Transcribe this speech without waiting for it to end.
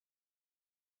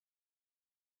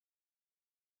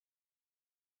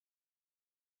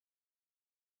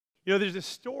You know, there's a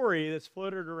story that's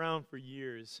floated around for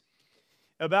years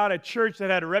about a church that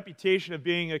had a reputation of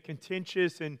being a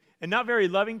contentious and not very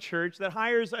loving church that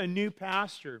hires a new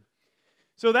pastor.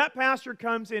 So that pastor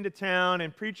comes into town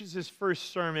and preaches his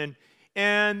first sermon,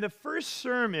 and the first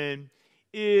sermon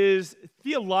is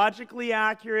theologically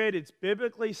accurate, it's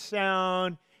biblically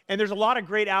sound, and there's a lot of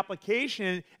great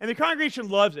application, and the congregation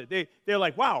loves it. They're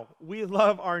like, wow, we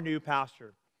love our new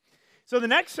pastor. So the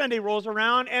next Sunday rolls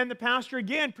around, and the pastor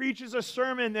again preaches a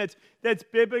sermon that's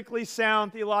biblically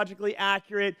sound, theologically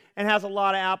accurate, and has a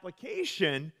lot of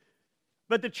application.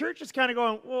 But the church is kind of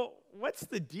going, well, what's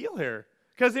the deal here?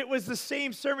 Because it was the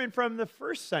same sermon from the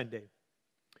first Sunday.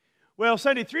 Well,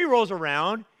 Sunday 3 rolls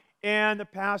around, and the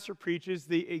pastor preaches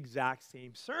the exact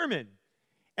same sermon.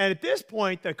 And at this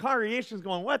point, the congregation is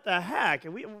going, what the heck?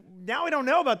 And now we don't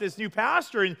know about this new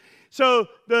pastor. And so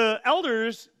the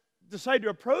elders decide to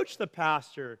approach the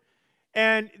pastor,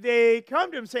 and they come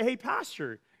to him and say, hey,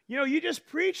 pastor, you know, you just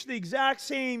preached the exact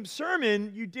same sermon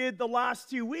you did the last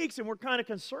 2 weeks, and we're kind of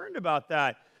concerned about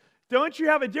that. Don't you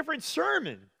have a different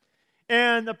sermon?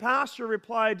 And the pastor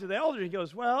replied to the elder, he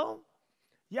goes, well,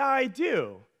 yeah, I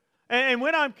do. And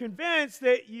when I'm convinced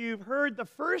that you've heard the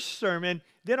first sermon,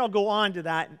 then I'll go on to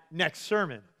that next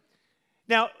sermon.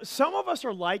 Now, some of us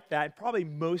are like that, probably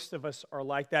most of us are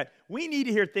like that. We need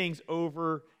to hear things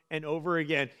over and over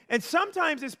again. And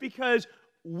sometimes it's because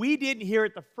we didn't hear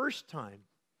it the first time.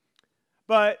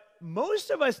 But most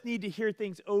of us need to hear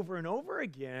things over and over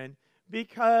again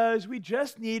because we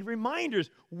just need reminders.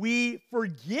 We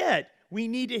forget. We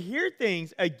need to hear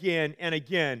things again and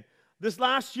again. This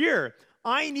last year,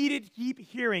 I needed to keep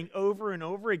hearing over and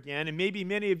over again, and maybe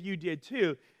many of you did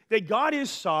too, that God is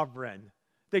sovereign,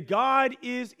 that God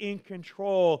is in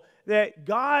control, that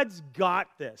God's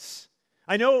got this.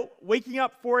 I know waking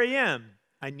up 4 a.m.,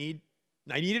 I needed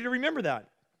to remember that.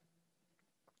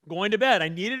 Going to bed, I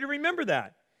needed to remember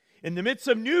that. In the midst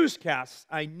of newscasts,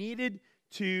 I needed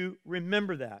to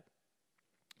remember that.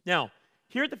 Now,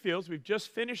 here at the Fields, we've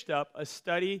just finished up a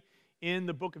study in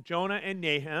the book of Jonah and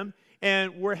Nahum,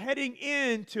 and we're heading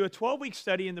into a 12-week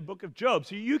study in the book of Job.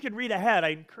 So you can read ahead. I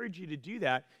encourage you to do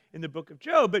that in the book of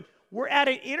Job. But we're at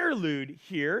an interlude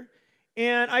here,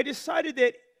 and I decided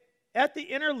that at the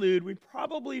interlude, we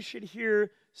probably should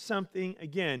hear something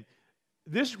again.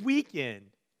 This weekend,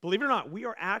 believe it or not, we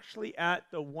are actually at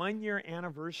the 1-year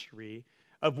anniversary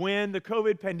of when the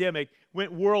COVID pandemic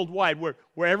went worldwide, where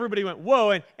everybody went,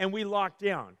 whoa, and we locked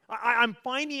down. I'm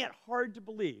finding it hard to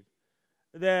believe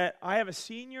that I have a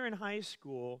senior in high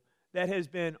school that has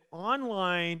been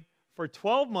online for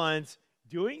 12 months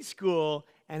doing school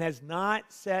and has not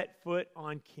set foot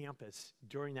on campus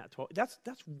during that 12. That's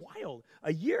wild.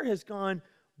 A year has gone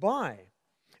by.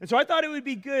 And so I thought it would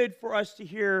be good for us to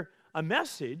hear a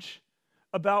message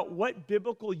about what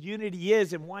biblical unity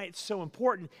is and why it's so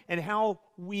important and how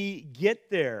we get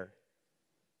there.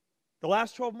 The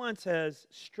last 12 months has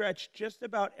stretched just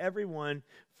about everyone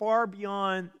far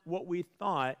beyond what we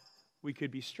thought we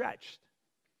could be stretched.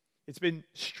 It's been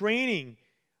straining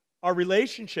our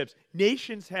relationships.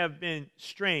 Nations have been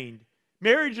strained.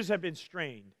 Marriages have been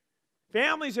strained.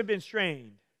 Families have been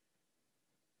strained.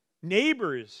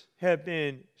 Neighbors have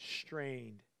been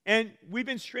strained. And we've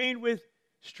been strained with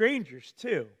strangers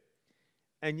too.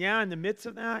 And yeah, in the midst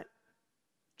of that,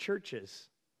 churches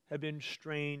have been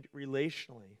strained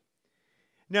relationally.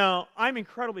 Now, I'm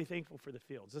incredibly thankful for the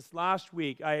Fields. This last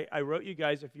week, I wrote you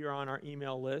guys, if you're on our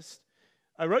email list,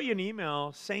 I wrote you an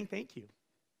email saying thank you.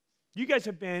 You guys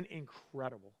have been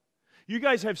incredible. You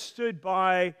guys have stood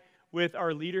by with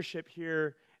our leadership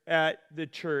here at the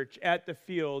church, at the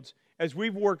Fields, as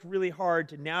we've worked really hard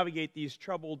to navigate these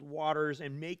troubled waters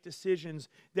and make decisions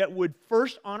that would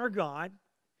first honor God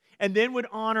and then would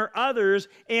honor others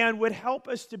and would help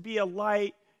us to be a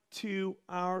light to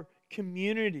our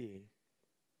community.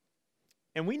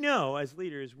 And we know as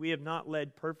leaders we have not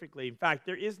led perfectly. In fact,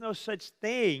 there is no such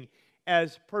thing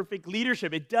as perfect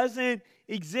leadership. It doesn't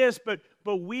exist, but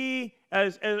we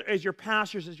as your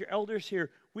pastors, as your elders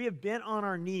here, we have been on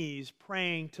our knees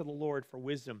praying to the Lord for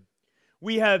wisdom.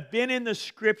 We have been in the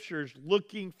scriptures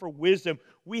looking for wisdom.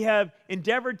 We have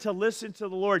endeavored to listen to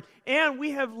the Lord, and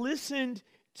we have listened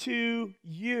to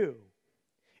you.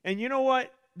 And you know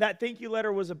what that thank you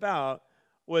letter was about?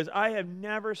 Was I have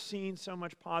never seen so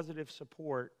much positive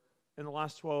support in the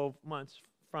last 12 months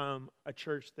from a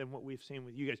church than what we've seen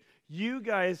with you guys. You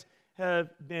guys have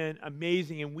been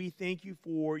amazing, and we thank you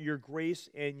for your grace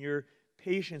and your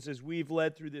patience as we've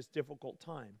led through this difficult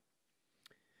time.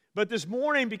 But this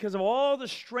morning, because of all the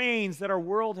strains that our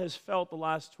world has felt the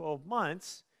last 12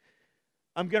 months,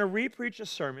 I'm going to re-preach a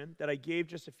sermon that I gave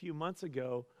just a few months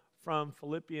ago from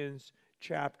Philippians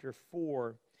chapter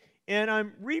 4. And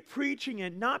I'm re-preaching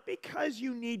it not because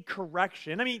you need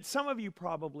correction. I mean, some of you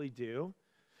probably do.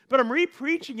 But I'm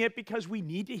re-preaching it because we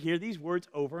need to hear these words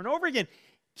over and over again.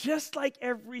 Just like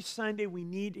every Sunday, we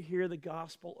need to hear the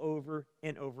gospel over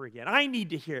and over again. I need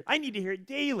to hear it. I need to hear it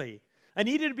daily. I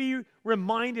need to be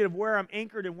reminded of where I'm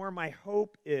anchored and where my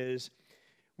hope is.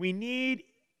 We need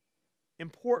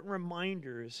important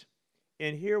reminders,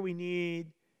 and here we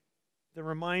need the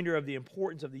reminder of the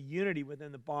importance of the unity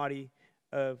within the body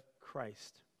of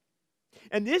Christ.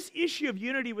 And this issue of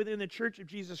unity within the Church of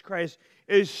Jesus Christ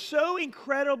is so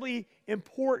incredibly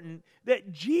important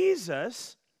that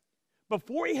Jesus,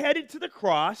 before he headed to the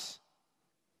cross,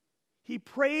 he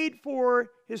prayed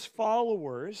for his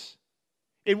followers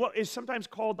in what is sometimes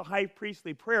called the high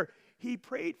priestly prayer. He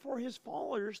prayed for his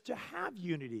followers to have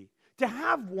unity, to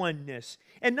have oneness,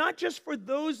 and not just for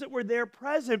those that were there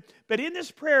present, but in this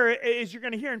prayer, as you're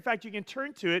going to hear, in fact, you can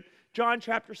turn to it, John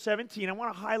chapter 17. I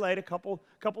want to highlight a couple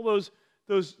of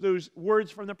those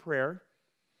words from the prayer.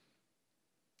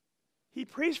 He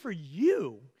prays for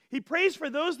you. He prays for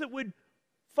those that would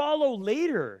follow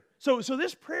later. So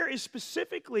this prayer is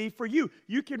specifically for you.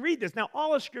 You can read this. Now,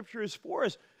 all of Scripture is for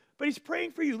us, but he's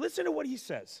praying for you. Listen to what he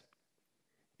says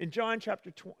in John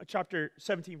chapter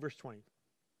 17, verse 20.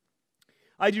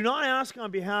 I do not ask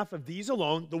on behalf of these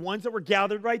alone, the ones that were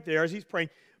gathered right there as he's praying,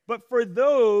 but for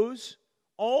those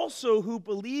also who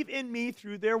believe in me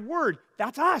through their word.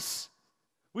 That's us.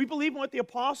 We believe in what the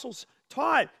apostles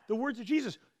taught, the words of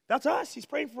Jesus. That's us. He's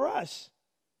praying for us.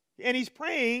 And he's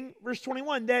praying, verse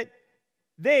 21, that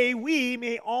we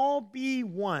may all be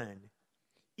one,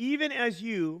 even as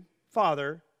you,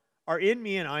 Father, are in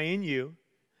me and I in you,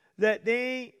 that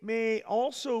they may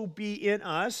also be in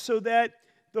us, so that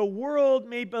the world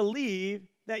may believe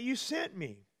that you sent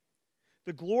me.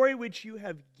 The glory which you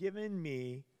have given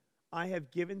me, I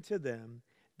have given to them,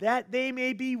 that they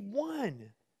may be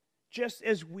one, just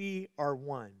as we are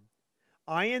one.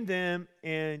 I and them,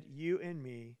 and you and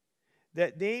me,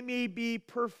 that they may be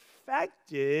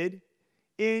perfected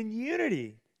in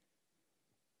unity,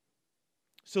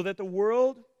 so that the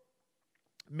world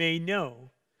may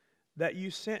know that you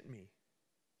sent me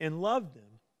and loved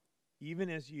them, even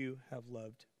as you have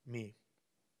loved me.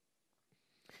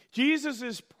 Jesus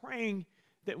is praying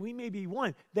that we may be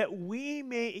one, that we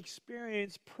may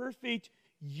experience perfect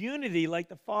unity like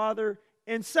the Father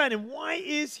and Son. And why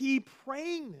is he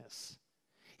praying this?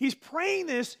 He's praying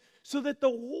this so that the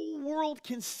whole world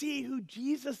can see who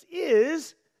Jesus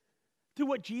is through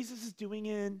what Jesus is doing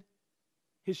in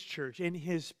his church, in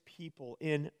his people,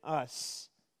 in us.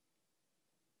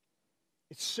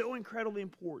 It's so incredibly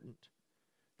important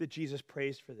that Jesus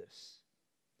prays for this.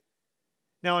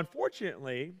 Now,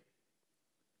 unfortunately,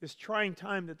 this trying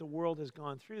time that the world has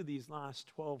gone through these last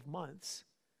 12 months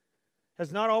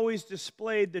has not always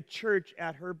displayed the church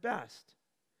at her best.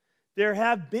 There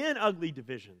have been ugly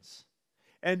divisions,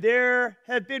 and there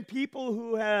have been people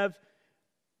who have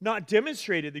not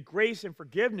demonstrated the grace and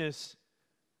forgiveness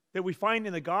that we find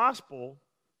in the gospel.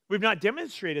 We've not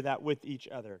demonstrated that with each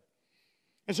other.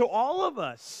 And so all of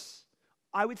us,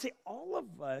 I would say all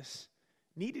of us,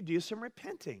 need to do some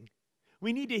repenting.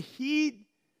 We need to heed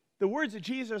the words that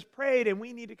Jesus prayed, and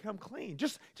we need to come clean.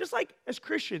 Just like as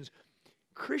Christians.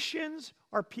 Christians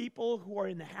are people who are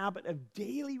in the habit of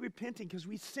daily repenting because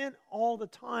we sin all the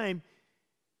time.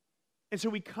 And so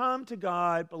we come to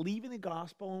God, believe in the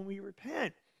gospel, and we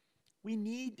repent. We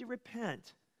need to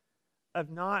repent of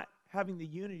not having the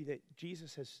unity that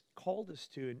Jesus has called us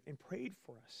to and prayed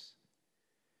for us.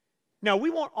 Now,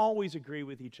 we won't always agree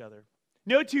with each other.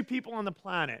 No two people on the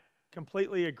planet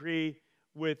completely agree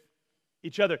with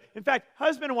each other. In fact,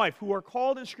 husband and wife who are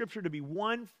called in Scripture to be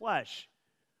one flesh,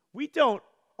 we don't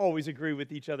always agree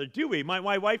with each other, do we?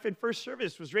 My wife in first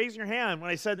service was raising her hand when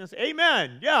I said this.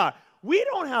 Amen. Yeah, we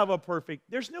don't have a perfect,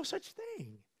 there's no such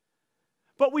thing.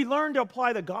 But we learn to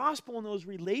apply the gospel in those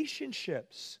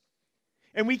relationships.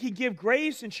 And we can give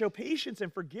grace and show patience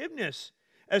and forgiveness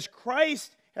as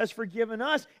Christ has forgiven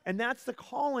us. And that's the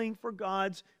calling for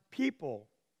God's people.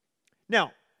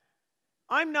 Now,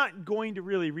 I'm not going to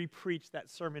really re-preach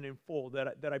that sermon in full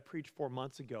that I preached 4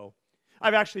 months ago.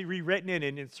 I've actually rewritten it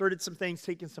and inserted some things,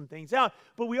 taken some things out.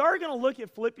 But we are going to look at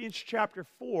Philippians chapter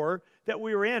 4 that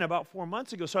we were in about 4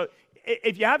 months ago. So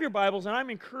if you have your Bibles, and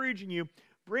I'm encouraging you,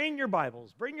 bring your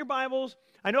Bibles. Bring your Bibles.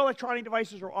 I know electronic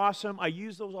devices are awesome. I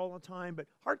use those all the time. But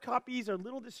hard copies are a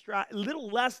little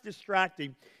less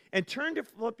distracting. And turn to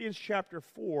Philippians chapter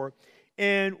 4.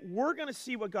 And we're going to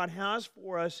see what God has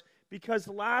for us, because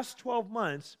the last 12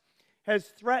 months has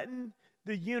threatened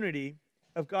the unity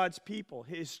of God's people,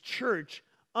 his church,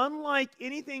 unlike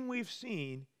anything we've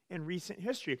seen in recent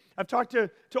history. I've talked to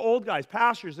old guys,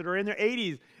 pastors that are in their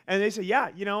 80s, and they say, yeah,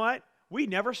 you know what? We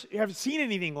never have seen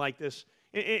anything like this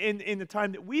in the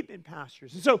time that we've been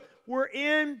pastors. And so we're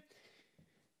in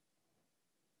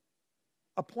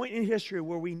a point in history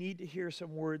where we need to hear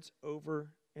some words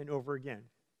over and over again.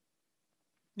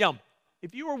 Now,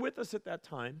 if you were with us at that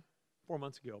time, 4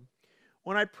 months ago,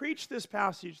 when I preached this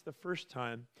passage the first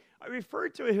time, I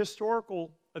referred to a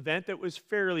historical event that was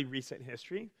fairly recent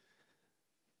history,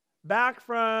 back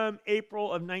from April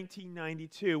of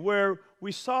 1992, where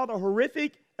we saw the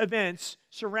horrific events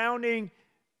surrounding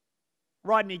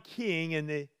Rodney King and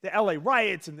the LA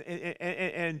riots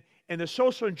and the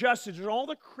social injustice and all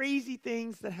the crazy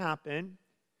things that happened.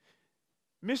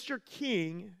 Mr.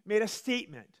 King made a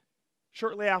statement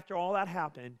shortly after all that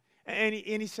happened, and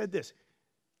he said this: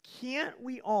 can't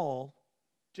we all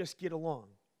just get along?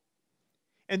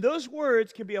 And those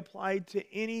words can be applied to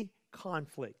any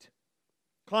conflict.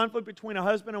 Conflict between a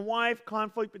husband and wife,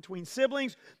 conflict between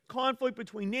siblings, conflict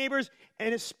between neighbors,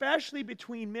 and especially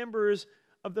between members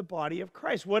of the body of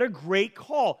Christ. What a great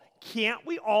call. Can't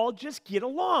we all just get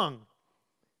along?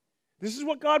 This is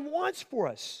what God wants for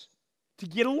us, to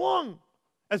get along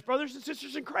as brothers and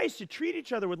sisters in Christ, to treat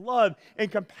each other with love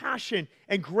and compassion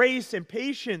and grace and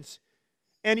patience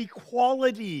and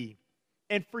equality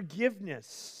and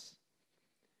forgiveness.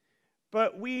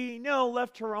 But we know,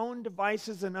 left to our own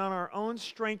devices and on our own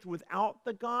strength without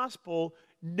the gospel,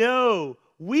 no,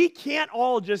 we can't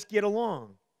all just get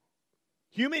along.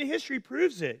 Human history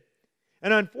proves it.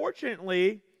 And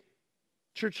unfortunately,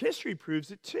 church history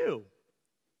proves it too.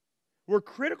 We're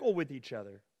critical with each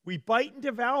other. We bite and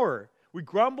devour. We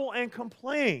grumble and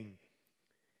complain.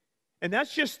 And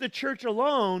that's just the church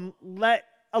alone, let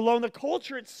alone the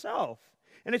culture itself.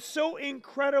 And it's so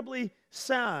incredibly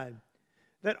sad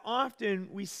that often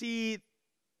we see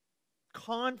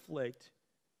conflict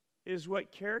is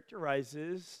what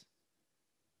characterizes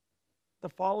the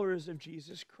followers of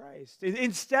Jesus Christ,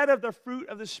 instead of the fruit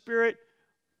of the Spirit,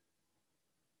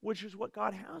 which is what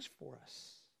God has for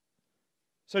us.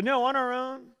 So no, on our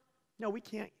own, no, we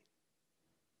can't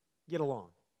get along.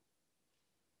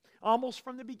 Almost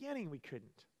from the beginning, we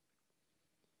couldn't.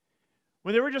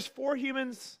 When there were just 4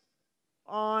 humans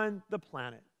on the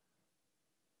planet,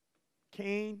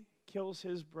 Cain kills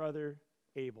his brother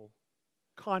Abel.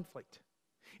 Conflict.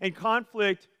 And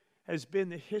conflict has been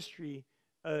the history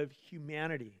of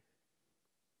humanity.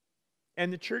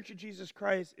 And the Church of Jesus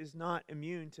Christ is not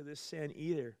immune to this sin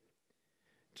either.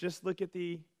 Just look at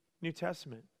the New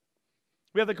Testament.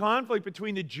 We have the conflict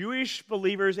between the Jewish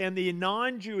believers and the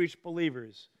non-Jewish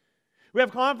believers. We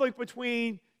have conflict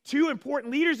between 2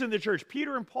 important leaders in the church,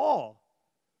 Peter and Paul.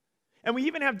 And we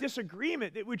even have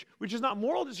disagreement, which is not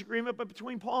moral disagreement, but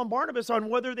between Paul and Barnabas on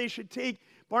whether they should take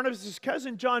Barnabas'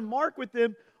 cousin, John Mark, with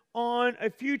them on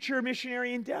a future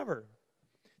missionary endeavor.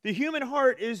 The human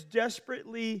heart is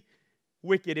desperately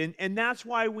wicked, and that's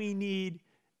why we need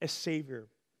a Savior.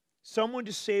 Someone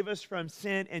to save us from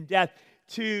sin and death,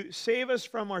 to save us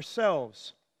from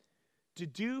ourselves, to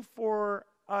do for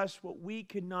us what we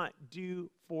could not do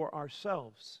for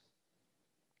ourselves.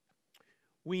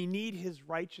 We need His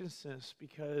righteousness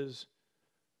because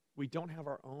we don't have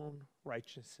our own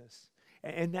righteousness.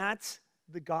 And that's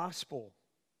the gospel.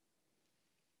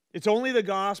 It's only the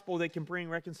gospel that can bring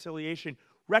reconciliation.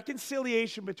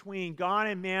 Reconciliation between God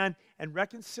and man, and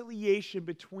reconciliation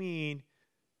between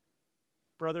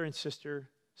brother and sister,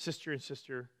 sister and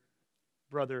sister,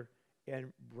 brother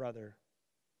and brother.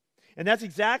 And that's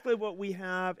exactly what we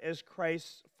have as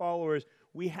Christ's followers.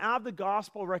 We have the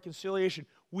gospel of reconciliation.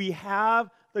 We have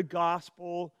the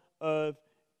gospel of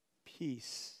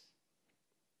peace.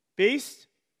 Based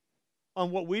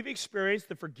on what we've experienced,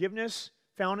 the forgiveness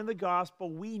found in the gospel,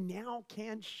 we now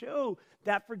can show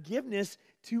that forgiveness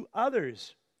to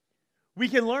others. We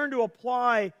can learn to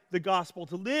apply the gospel,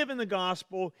 to live in the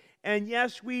gospel, and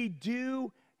yes, we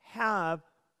do have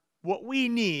what we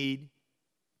need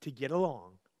to get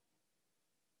along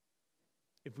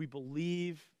if we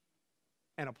believe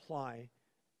and apply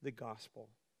the gospel.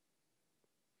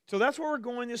 So that's where we're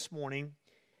going this morning,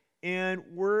 and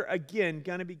we're again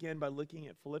going to begin by looking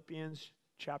at Philippians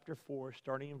chapter 4,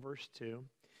 starting in verse 2.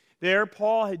 There,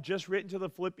 Paul had just written to the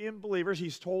Philippian believers.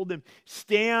 He's told them,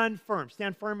 stand firm.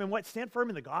 Stand firm in what? Stand firm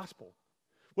in the gospel.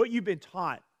 What you've been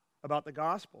taught about the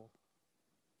gospel.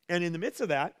 And in the midst of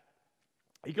that,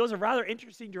 he goes a rather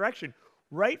interesting direction.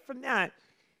 Right from that,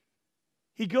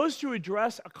 he goes to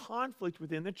address a conflict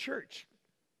within the church.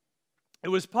 It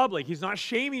was public. He's not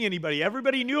shaming anybody.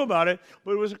 Everybody knew about it,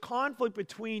 but it was a conflict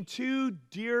between 2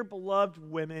 dear beloved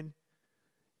women,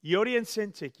 Euodia and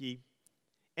Syntyche,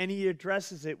 And he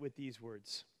addresses it with these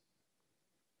words.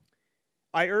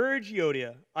 I urge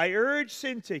Euodia, I urge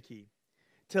Syntyche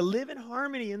to live in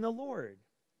harmony in the Lord.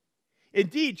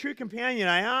 Indeed, true companion,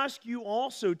 I ask you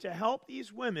also to help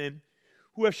these women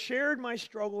who have shared my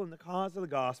struggle in the cause of the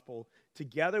gospel,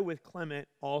 together with Clement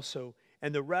also,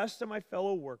 and the rest of my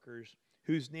fellow workers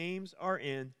whose names are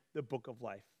in the book of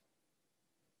life.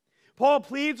 Paul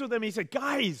pleads with them. He said,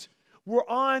 guys, we're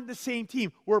on the same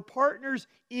team. We're partners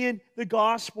in the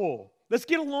gospel. Let's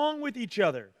get along with each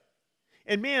other.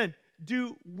 And man,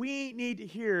 do we need to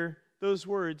hear those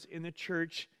words in the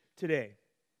church today?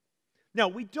 Now,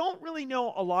 we don't really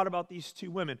know a lot about these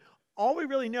two women. All we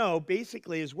really know,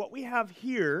 basically, is what we have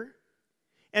here,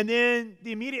 and then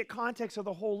the immediate context of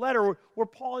the whole letter, where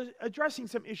Paul is addressing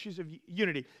some issues of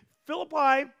unity.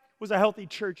 Philippi was a healthy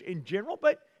church in general,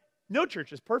 but no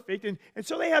church is perfect, and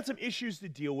so they had some issues to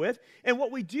deal with. And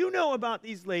what we do know about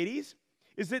these ladies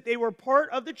is that they were part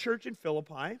of the church in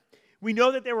Philippi. We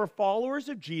know that they were followers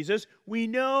of Jesus. We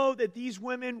know that these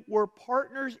women were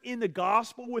partners in the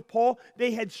gospel with Paul.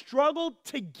 They had struggled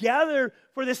together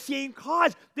for the same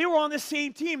cause. They were on the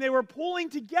same team. They were pulling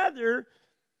together,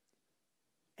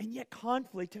 and yet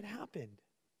conflict had happened.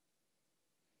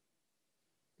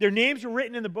 Their names were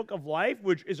written in the book of life,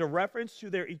 which is a reference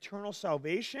to their eternal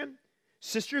salvation.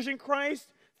 Sisters in Christ,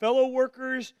 fellow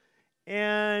workers,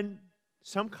 and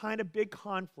some kind of big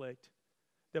conflict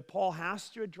that Paul has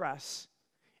to address,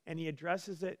 and he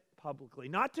addresses it publicly.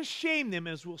 Not to shame them,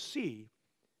 as we'll see,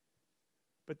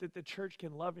 but that the church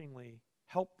can lovingly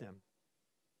help them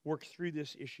work through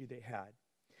this issue they had.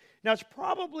 Now, it's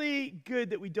probably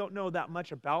good that we don't know that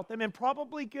much about them, and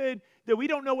probably good that we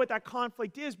don't know what that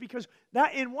conflict is, because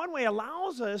that, in one way,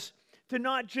 allows us to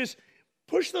not just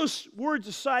push those words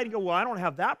aside and go, well, I don't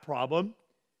have that problem.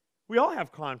 We all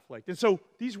have conflict. And so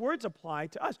these words apply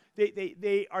to us.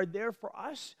 They are there for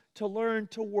us to learn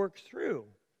to work through.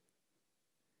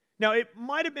 Now, it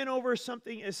might have been over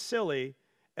something as silly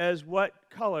as what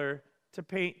color to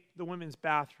paint the women's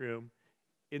bathroom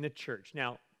in the church.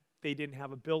 Now, they didn't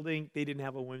have a building. They didn't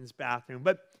have a women's bathroom.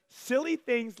 But silly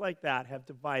things like that have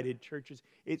divided churches.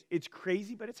 It's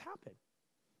crazy, but it's happened.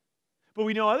 But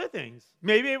we know other things.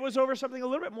 Maybe it was over something a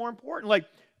little bit more important, like,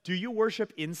 do you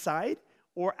worship inside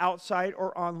or outside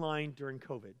or online during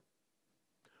COVID?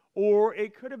 Or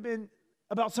it could have been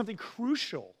about something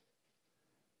crucial.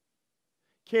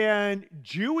 Can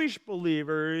Jewish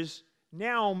believers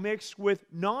now mix with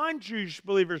non-Jewish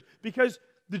believers? Because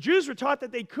the Jews were taught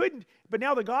that they couldn't, but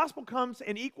now the gospel comes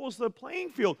and equals the playing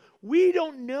field. We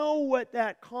don't know what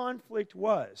that conflict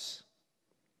was.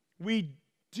 We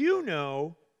do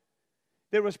know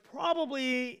there was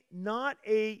probably not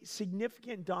a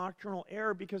significant doctrinal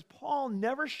error, because Paul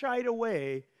never shied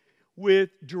away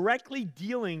with directly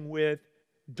dealing with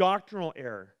doctrinal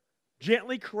error,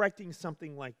 gently correcting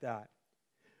something like that.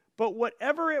 But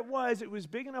whatever it was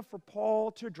big enough for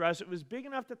Paul to address. It was big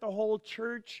enough that the whole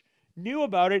church knew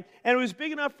about it, and it was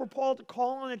big enough for Paul to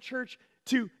call on the church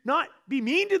to not be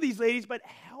mean to these ladies, but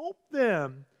help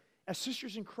them as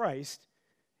sisters in Christ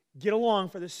get along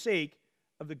for the sake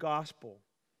of the gospel.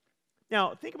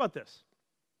 Now, think about this.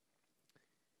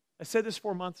 I said this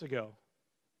 4 months ago,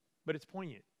 but it's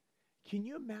poignant. Can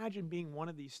you imagine being one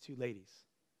of these two ladies?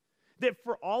 That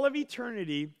for all of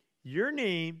eternity, your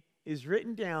name is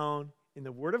written down in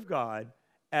the Word of God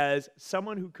as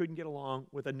someone who couldn't get along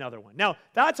with another one. Now,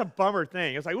 that's a bummer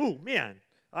thing. It's like, ooh, man,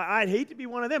 I'd hate to be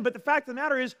one of them. But the fact of the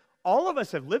matter is, all of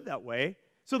us have lived that way.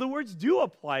 So the words do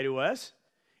apply to us.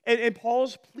 And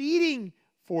Paul's pleading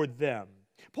for them.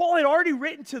 Paul had already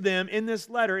written to them in this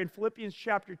letter in Philippians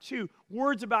chapter 2,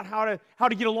 words about how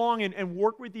to get along and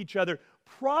work with each other,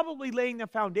 probably laying the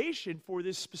foundation for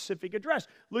this specific address.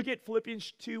 Look at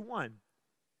Philippians 2:1.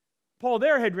 Paul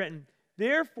there had written,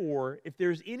 therefore, if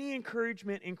there's any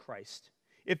encouragement in Christ,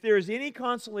 if there is any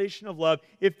consolation of love,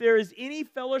 if there is any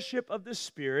fellowship of the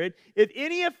Spirit, if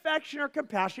any affection or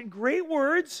compassion, great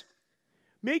words,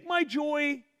 make my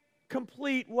joy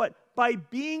complete, what? By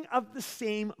being of the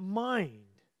same mind,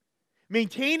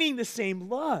 maintaining the same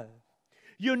love,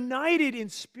 united in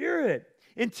spirit,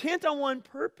 intent on one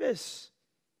purpose.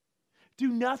 Do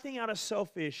nothing out of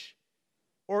selfish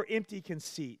or empty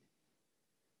conceit,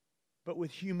 but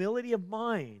with humility of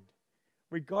mind,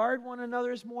 regard one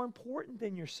another as more important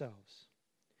than yourselves.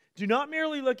 Do not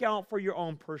merely look out for your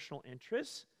own personal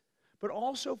interests, but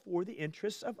also for the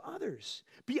interests of others.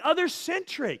 Be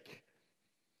other-centric.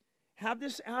 Have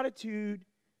this attitude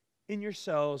in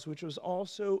yourselves, which was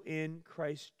also in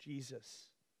Christ Jesus.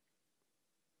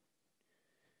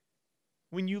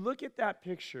 When you look at that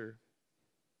picture,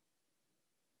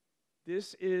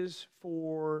 this is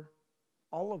for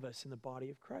all of us in the body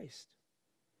of Christ.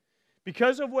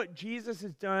 Because of what Jesus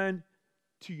has done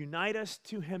to unite us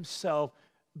to himself,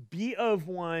 be of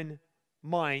one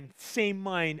mind,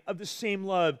 of the same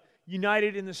love,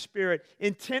 united in the Spirit,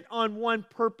 intent on one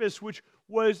purpose, which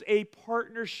was a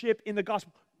partnership in the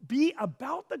gospel. Be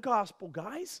about the gospel,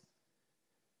 guys.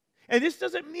 And this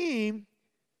doesn't mean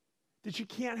that you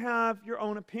can't have your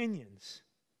own opinions.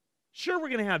 Sure, we're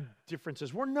going to have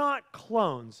differences. We're not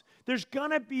clones. There's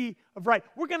going to be a variety.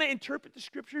 We're going to interpret the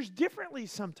scriptures differently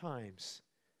sometimes.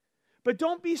 But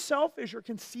don't be selfish or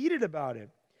conceited about it.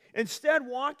 Instead,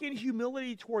 walk in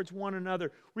humility towards one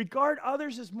another. Regard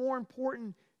others as more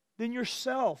important than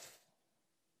yourself.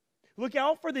 Look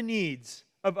out for the needs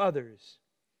of others.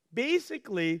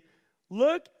 Basically,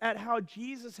 look at how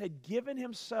Jesus had given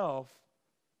himself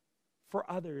for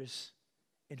others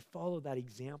and follow that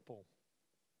example.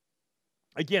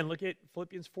 Again, look at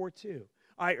Philippians 4:2.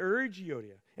 I urge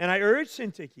Euodia and I urge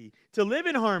Syntyche to live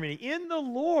in harmony in the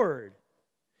Lord.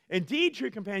 Indeed,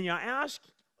 true companion, I ask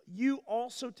you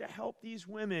also to help these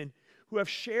women who have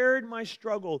shared my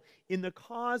struggle in the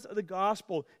cause of the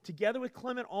gospel, together with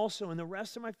Clement also and the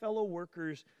rest of my fellow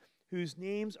workers whose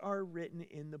names are written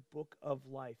in the book of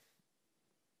life.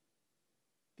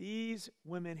 These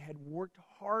women had worked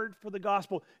hard for the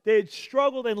gospel. They had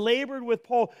struggled and labored with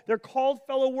Paul. They're called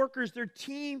fellow workers. They're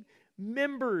team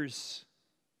members.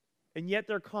 And yet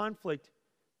their conflict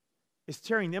is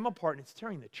tearing them apart, and it's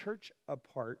tearing the church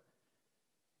apart,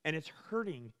 and it's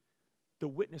hurting the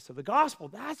witness of the gospel.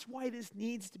 That's why this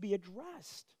needs to be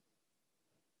addressed.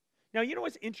 Now, you know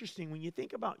what's interesting when you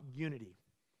think about unity?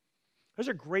 There's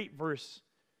a great verse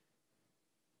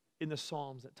in the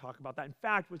Psalms that talk about that. In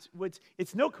fact,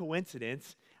 it's no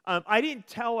coincidence. I didn't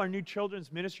tell our new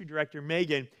children's ministry director,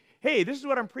 Megan, hey, this is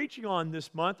what I'm preaching on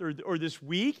this month or this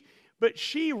week. But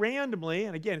she randomly,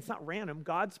 and again, it's not random,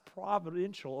 God's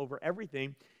providential over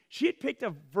everything. She had picked a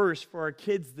verse for our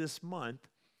kids this month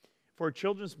for our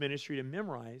children's ministry to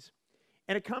memorize.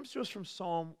 And it comes to us from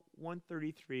Psalm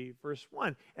 133, verse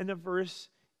 1. And the verse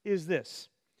is this: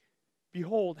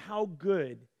 Behold, how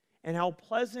good and how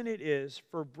pleasant it is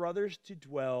for brothers to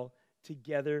dwell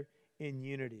together in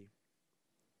unity.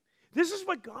 This is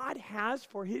what God has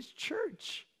for his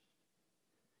church.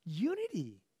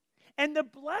 Unity. And the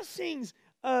blessings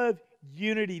of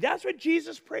unity. That's what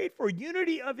Jesus prayed for.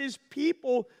 Unity of his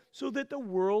people so that the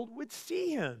world would see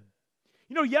him.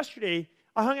 You know, yesterday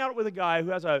I hung out with a guy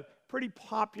who has a pretty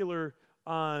popular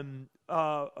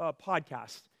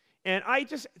podcast. And I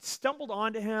just stumbled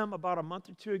onto him about a month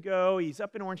or two ago. He's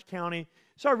up in Orange County.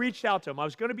 So I reached out to him. I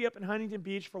was going to be up in Huntington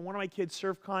Beach for one of my kids'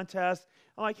 surf contests.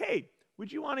 I'm like, hey,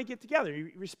 would you want to get together?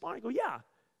 He responded, I go, yeah.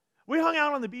 We hung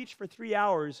out on the beach for 3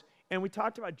 hours, and we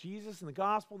talked about Jesus and the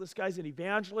gospel. This guy's an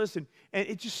evangelist, and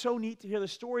it's just so neat to hear the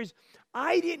stories.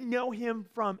 I didn't know him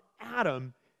from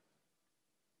Adam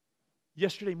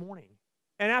yesterday morning.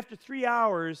 And after 3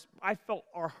 hours, I felt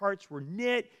our hearts were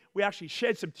knit. We actually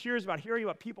shed some tears about hearing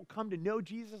about people come to know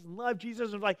Jesus and love Jesus.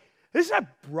 And it was like, this is a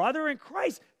brother in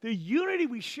Christ. The unity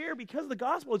we share because of the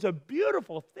gospel is a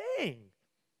beautiful thing.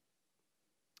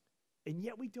 And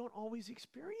yet we don't always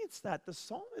experience that. The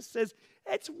psalmist says,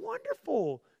 it's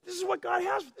wonderful. This is what God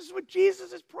has. This is what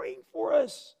Jesus is praying for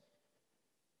us.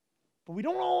 But we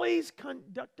don't always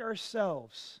conduct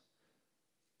ourselves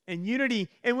in unity.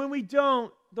 And when we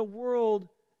don't, the world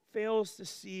fails to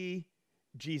see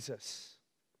Jesus.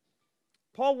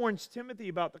 Paul warns Timothy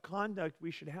about the conduct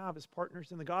we should have as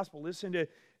partners in the gospel. Listen to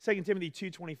 2 Timothy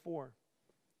 2:24.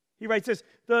 He writes this: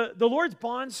 the Lord's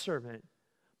bondservant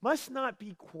must not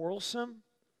be quarrelsome,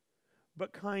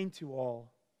 but kind to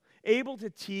all, able to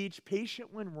teach,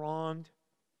 patient when wronged,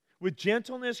 with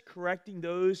gentleness correcting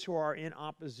those who are in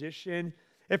opposition,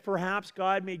 if perhaps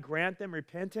God may grant them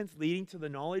repentance leading to the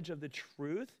knowledge of the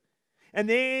truth, and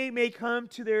they may come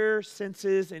to their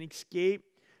senses and escape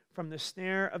from the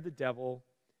snare of the devil,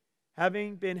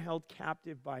 having been held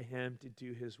captive by him to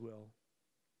do his will.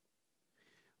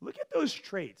 Look at those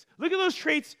traits. Look at those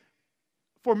traits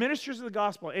for ministers of the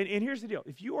gospel. And here's the deal.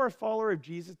 If you are a follower of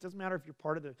Jesus, it doesn't matter if you're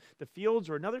part of the Fields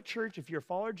or another church, if you're a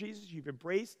follower of Jesus, you've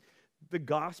embraced the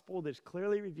gospel that's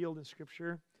clearly revealed in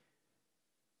Scripture,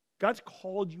 God's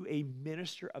called you a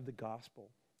minister of the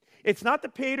gospel. It's not the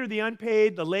paid or the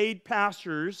unpaid, the laid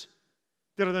pastors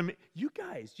that are you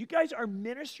guys are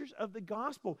ministers of the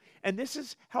gospel. And this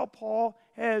is how Paul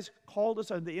has called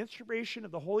us under the inspiration of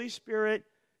the Holy Spirit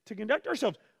to conduct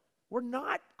ourselves. We're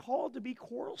not called to be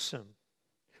quarrelsome.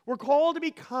 We're called to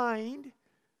be kind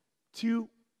to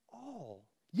all.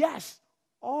 Yes,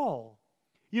 all.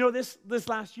 You know, this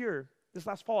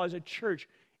last fall as a church,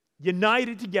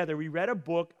 united together, we read a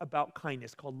book about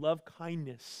kindness called Love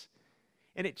Kindness.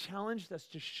 And it challenged us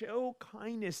to show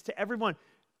kindness to everyone,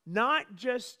 not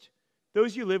just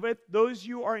those you live with, those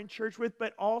you are in church with,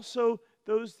 but also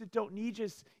those that don't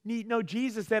know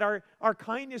Jesus, that our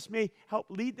kindness may help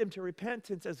lead them to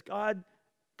repentance as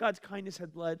God's kindness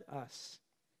had led us.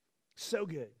 So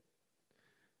good.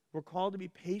 We're called to be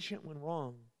patient when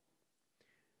wrong.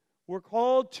 We're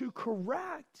called to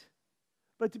correct,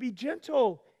 but to be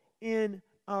gentle in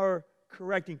our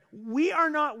correcting. We are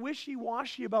not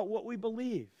wishy-washy about what we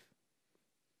believe,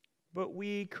 but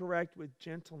we correct with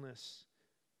gentleness,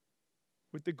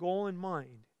 with the goal in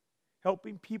mind,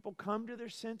 helping people come to their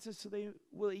senses so they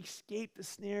will escape the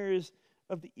snares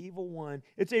of the evil one.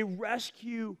 It's a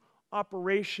rescue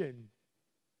operation.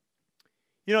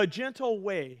 You know, a gentle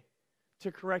way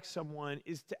to correct someone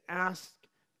is to ask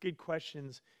good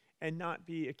questions and not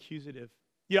be accusative.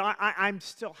 You know, I'm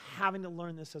still having to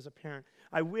learn this as a parent.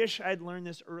 I wish I'd learned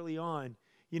this early on.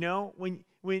 You know,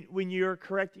 when you're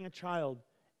correcting a child,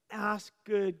 ask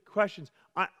good questions.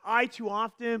 I too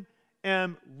often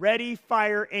am ready,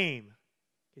 fire, aim.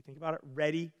 Okay, think about it.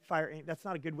 Ready, fire, aim. That's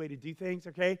not a good way to do things,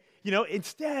 okay? You know,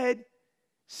 instead,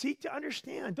 seek to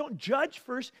understand. Don't judge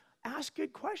first. Ask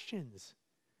good questions.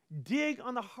 Dig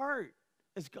on the heart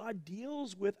as God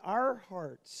deals with our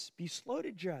hearts. Be slow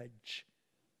to judge.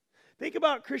 Think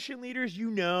about Christian leaders you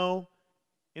know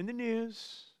in the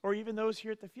news or even those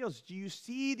here at the fields. Do you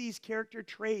see these character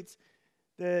traits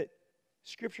that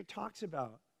Scripture talks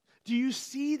about? Do you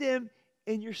see them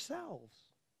in yourselves?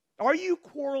 Are you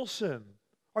quarrelsome?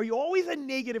 Are you always a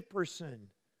negative person?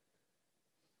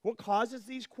 What causes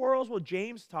these quarrels? Well,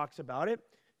 James talks about it.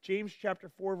 James chapter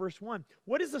 4, verse 1.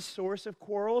 What is the source of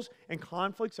quarrels and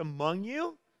conflicts among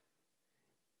you?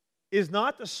 Is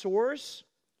not the source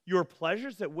your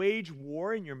pleasures that wage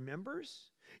war in your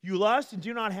members? You lust and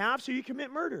do not have, so you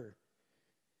commit murder.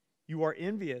 You are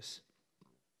envious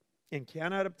and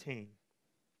cannot obtain,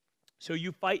 so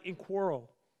you fight and quarrel.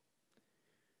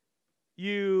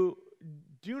 You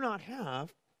do not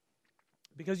have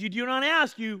because you do not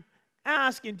ask. You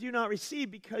ask and do not receive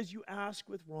because you ask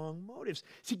with wrong motives.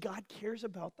 See, God cares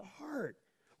about the heart.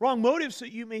 Wrong motives so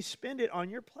you may spend it on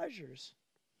your pleasures.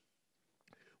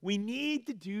 We need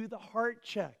to do the heart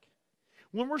check.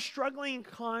 When we're struggling in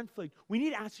conflict, we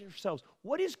need to ask ourselves,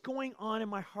 what is going on in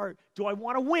my heart? Do I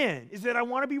want to win? Is it I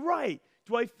want to be right?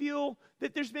 Do I feel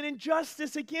that there's been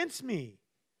injustice against me?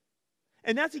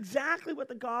 And that's exactly what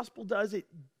the gospel does. It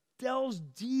delves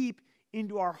deep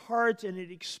into our hearts and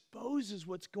it exposes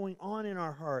what's going on in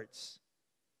our hearts.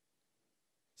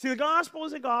 See, the gospel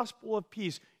is a gospel of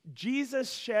peace.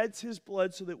 Jesus sheds his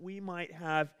blood so that we might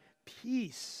have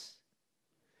peace.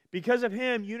 Because of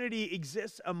him, unity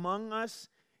exists among us,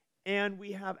 and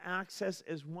we have access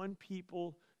as one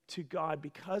people to God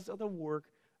because of the work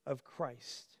of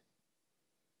Christ.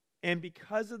 And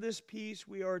because of this peace,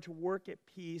 we are to work at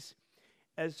peace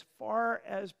as far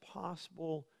as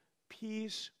possible,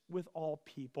 peace with all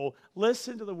people.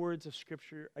 Listen to the words of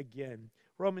Scripture again.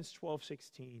 Romans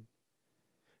 12:16.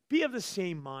 Be of the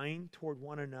same mind toward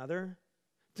one another.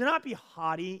 Do not be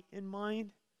haughty in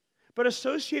mind, but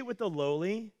associate with the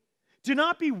lowly. Do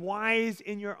not be wise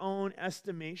in your own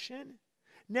estimation.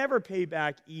 Never pay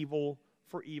back evil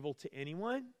for evil to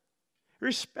anyone.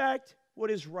 Respect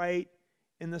what is right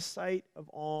in the sight of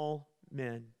all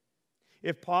men.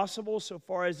 If possible, so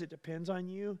far as it depends on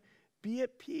you, be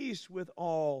at peace with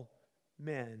all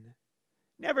men.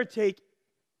 Never take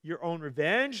your own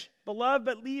revenge, beloved,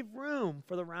 but leave room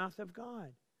for the wrath of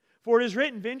God. For it is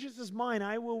written, vengeance is mine,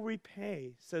 I will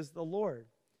repay, says the Lord.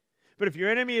 But if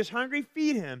your enemy is hungry,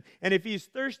 feed him. And if he is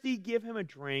thirsty, give him a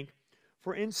drink.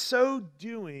 For in so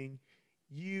doing,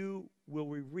 you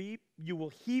will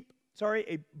heap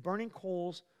a burning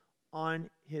coals on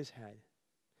his head.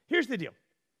 Here's the deal.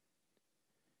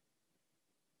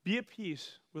 Be at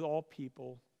peace with all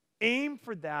people. Aim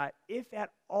for that, if at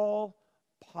all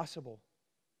possible.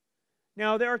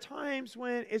 Now, there are times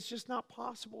when it's just not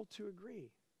possible to agree.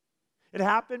 It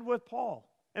happened with Paul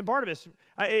and Barnabas.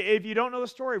 If you don't know the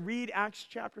story, read Acts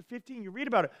chapter 15. You read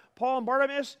about it. Paul and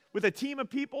Barnabas, with a team of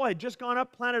people, had just gone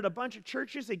up, planted a bunch of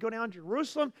churches. They go down to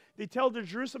Jerusalem. They tell the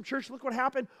Jerusalem church, look what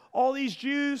happened. All these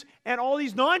Jews and all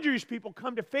these non-Jewish people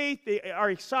come to faith. They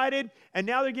are excited. And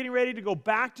now they're getting ready to go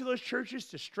back to those churches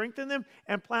to strengthen them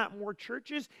and plant more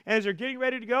churches. And as they're getting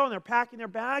ready to go and they're packing their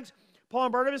bags, Paul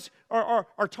and Barnabas are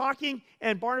talking.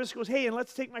 And Barnabas goes, hey, and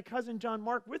let's take my cousin John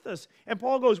Mark with us. And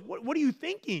Paul goes, what are you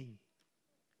thinking?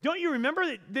 Don't you remember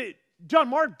that John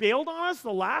Mark bailed on us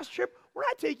the last trip? We're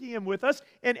not taking him with us.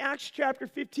 And Acts chapter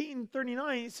 15,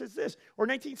 39, it says this, or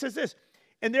 19 says this.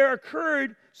 And there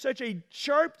occurred such a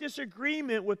sharp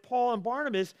disagreement with Paul and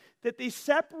Barnabas that they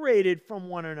separated from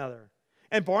one another.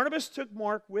 And Barnabas took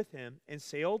Mark with him and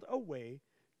sailed away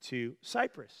to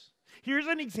Cyprus. Here's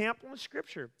an example in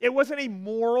Scripture. It wasn't a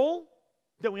moral,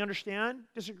 that we understand,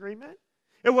 disagreement.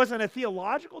 It wasn't a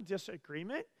theological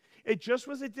disagreement. It just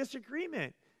was a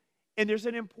disagreement. And there's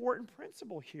an important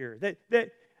principle here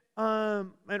that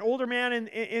an older man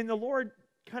in the Lord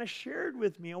kind of shared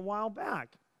with me a while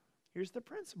back. Here's the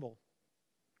principle.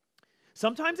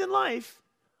 Sometimes in life,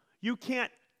 you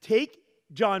can't take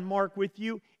John Mark with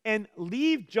you and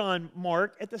leave John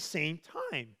Mark at the same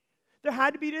time. There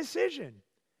had to be a decision.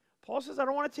 Paul says, I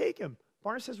don't want to take him.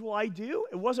 Barnabas says, well, I do.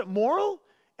 It wasn't moral.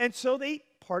 And so they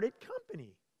parted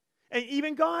company. And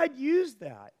even God used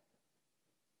that.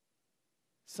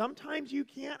 Sometimes you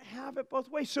can't have it both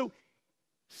ways. So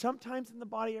sometimes in the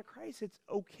body of Christ, it's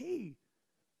okay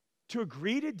to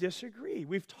agree to disagree.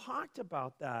 We've talked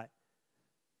about that.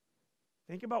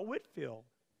 Think about Whitfield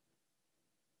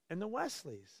and the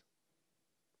Wesleys.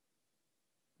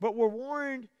 But we're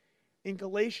warned in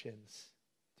Galatians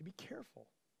to be careful.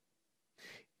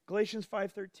 Galatians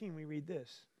 5:13, we read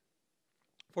this.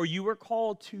 For you were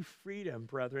called to freedom,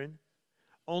 brethren.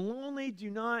 Only do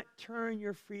not turn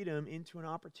your freedom into an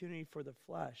opportunity for the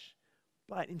flesh,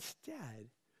 but instead,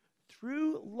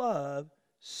 through love,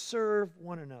 serve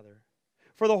one another.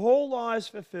 For the whole law is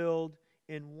fulfilled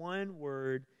in one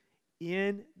word,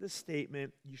 in the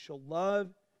statement, you shall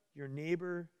love your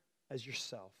neighbor as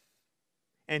yourself.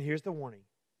 And here's the warning.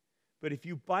 But if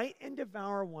you bite and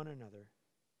devour one another,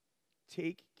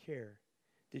 take care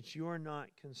that you are not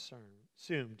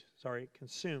consumed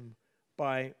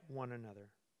by one another.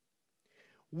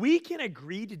 We can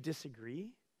agree to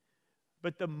disagree,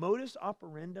 but the modus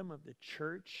operandum of the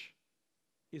church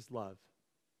is love.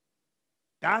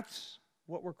 That's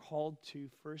what we're called to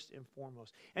first and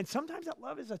foremost. And sometimes that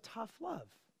love is a tough love,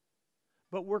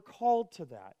 but we're called to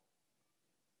that.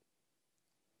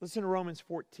 Listen to Romans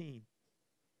 14.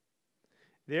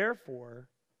 Therefore,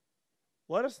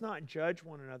 let us not judge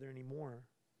one another anymore,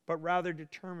 but rather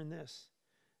determine this,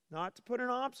 not to put an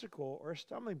obstacle or a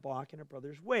stumbling block in a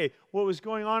brother's way. What was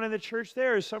going on in the church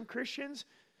there is some Christians,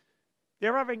 they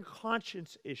were having a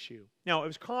conscience issue. Now, it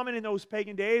was common in those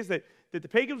pagan days that the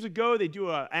pagans would go, they'd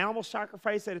do an animal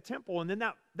sacrifice at a temple, and then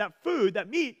that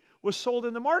meat was sold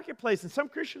in the marketplace. And some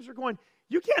Christians were going,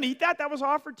 you can't eat that. That was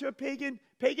offered to a pagan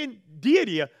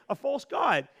deity, a false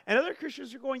god. And other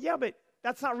Christians are going, yeah, but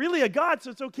that's not really a god,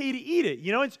 so it's okay to eat it.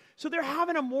 You know, so they're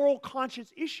having a moral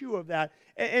conscience issue of that.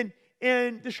 And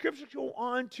the scriptures go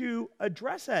on to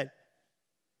address that.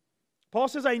 Paul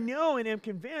says, I know and am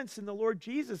convinced in the Lord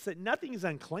Jesus that nothing is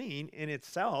unclean in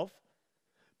itself,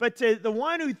 but to the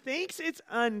one who thinks it's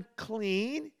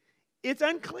unclean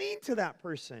to that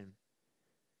person.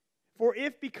 For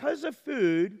if because of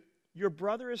food your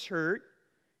brother is hurt,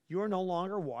 you are no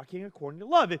longer walking according to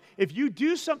love. If you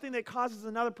do something that causes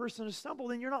another person to stumble,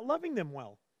 then you're not loving them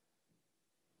well.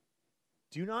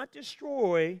 Do not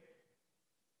destroy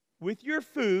with your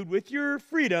food, with your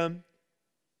freedom,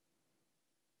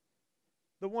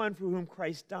 the one for whom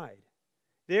Christ died.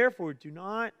 Therefore, do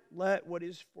not let what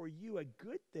is for you a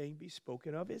good thing be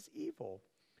spoken of as evil.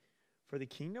 For the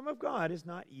kingdom of God is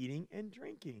not eating and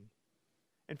drinking.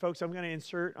 And folks, I'm going to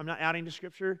insert, I'm not adding to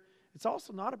Scripture. It's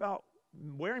also not about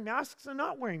wearing masks and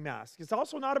not wearing masks. It's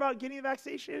also not about getting a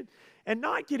vaccination and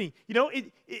not getting. You know,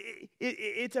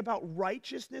 it's about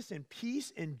righteousness and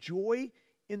peace and joy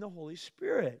in the Holy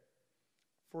Spirit.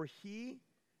 For he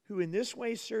who in this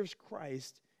way serves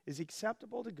Christ is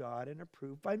acceptable to God and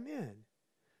approved by men.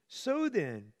 So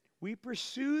then, we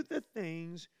pursue the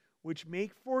things which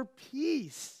make for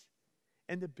peace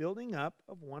and the building up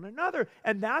of one another.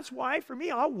 And that's why, for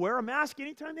me, I'll wear a mask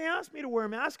anytime they ask me to wear a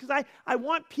mask, because I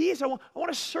want peace. I want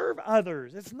to serve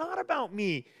others. It's not about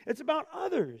me. It's about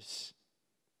others.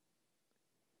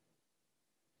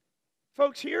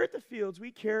 Folks, here at the Fields,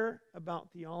 we care about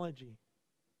theology.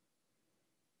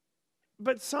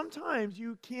 But sometimes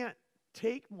you can't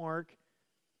take Mark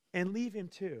and leave him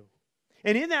too.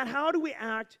 And in that, how do we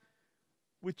act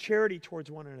with charity towards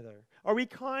one another? Are we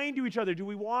kind to each other? Do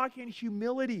we walk in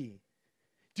humility?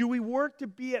 Do we work to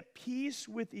be at peace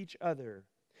with each other?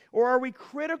 Or are we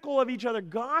critical of each other,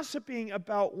 gossiping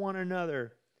about one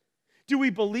another? Do we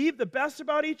believe the best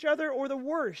about each other or the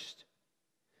worst?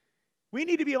 We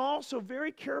need to be also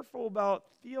very careful about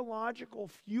theological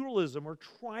feudalism or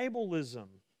tribalism.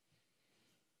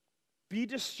 Be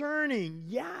discerning,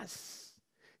 yes.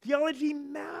 Theology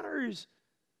matters,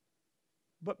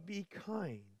 but be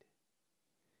kind.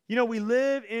 You know, we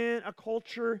live in a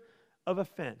culture of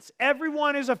offense.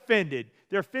 Everyone is offended.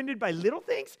 They're offended by little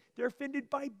things. They're offended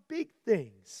by big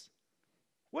things.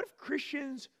 What if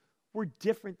Christians were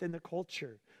different than the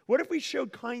culture? What if we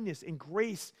showed kindness and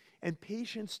grace and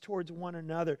patience towards one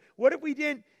another? What if we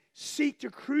didn't seek to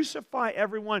crucify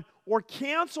everyone or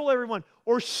cancel everyone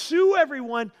or sue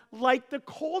everyone like the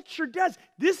culture does?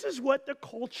 This is what the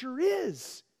culture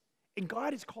is. And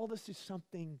God has called us to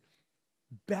something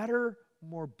better,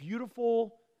 more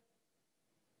beautiful,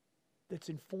 that's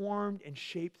informed and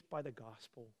shaped by the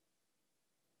gospel.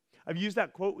 I've used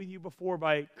that quote with you before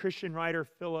by Christian writer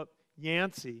Philip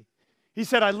Yancey. He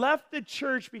said, "I left the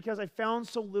church because I found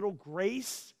so little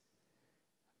grace.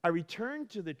 I returned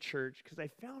to the church because I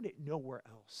found it nowhere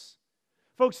else."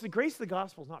 Folks, the grace of the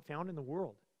gospel is not found in the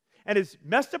world. And as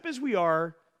messed up as we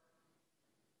are,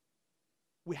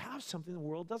 we have something the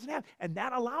world doesn't have. And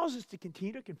that allows us to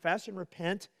continue to confess and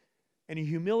repent and in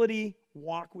humility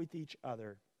walk with each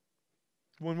other.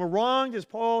 When we're wronged, as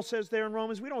Paul says there in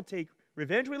Romans, we don't take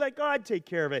revenge. We let God take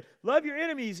care of it. Love your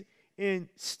enemies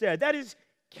instead. That is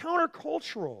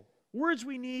countercultural. Words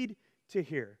we need to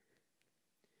hear.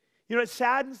 You know, it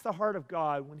saddens the heart of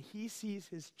God when he sees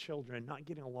his children not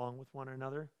getting along with one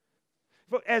another.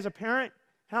 But as a parent,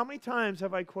 how many times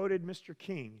have I quoted Mr.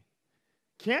 King?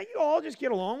 Can't you all just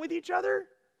get along with each other?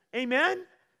 Amen?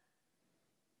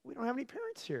 We don't have any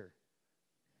parents here.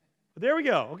 But there we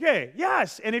go. Okay,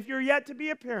 yes. And if you're yet to be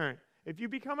a parent, if you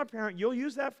become a parent, you'll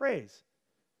use that phrase.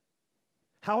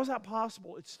 How is that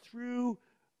possible? It's through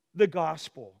the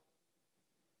gospel.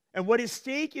 And what is at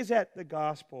stake is at the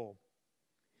gospel.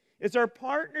 It's our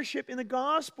partnership in the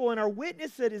gospel and our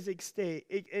witness that is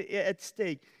at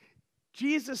stake.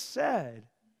 Jesus said,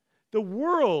 "The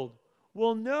world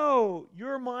will know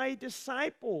you're my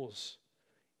disciples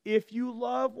if you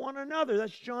love one another."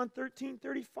 That's John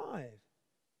 13:35.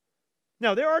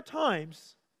 Now, there are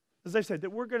times, as I said, that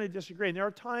we're going to disagree. And there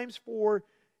are times for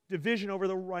division over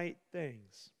the right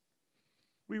things.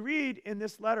 We read in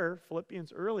this letter,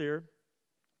 Philippians earlier,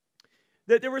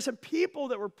 that there were some people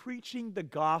that were preaching the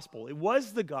gospel. It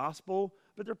was the gospel,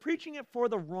 but they're preaching it for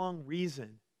the wrong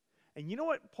reason. And you know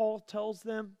what Paul tells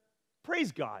them?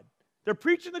 Praise God. They're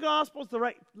preaching the gospel, it's the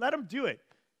right, let them do it,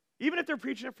 even if they're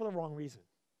preaching it for the wrong reason.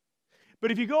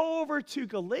 But if you go over to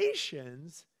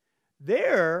Galatians,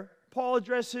 there, Paul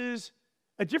addresses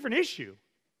a different issue.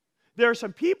 There are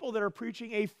some people that are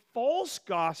preaching a false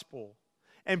gospel,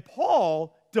 and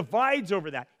Paul divides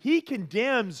over that. He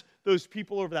condemns those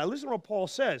people over that. Listen to what Paul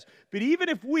says. "But even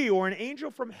if we or an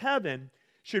angel from heaven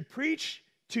should preach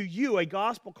to you a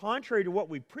gospel contrary to what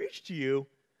we preach to you,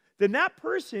 then that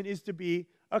person is to be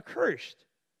accursed,"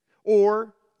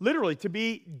 or literally to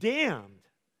be damned.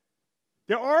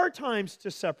 There are times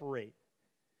to separate,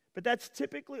 but that's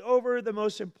typically over the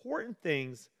most important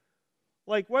things,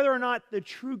 like whether or not the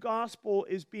true gospel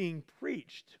is being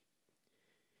preached.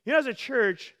 You know, as a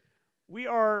church, we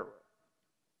are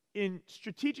in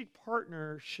strategic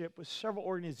partnership with several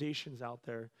organizations out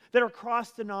there that are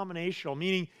cross-denominational,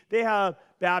 meaning they have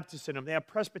Baptists in them, they have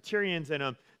Presbyterians in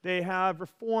them, they have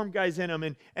Reformed guys in them,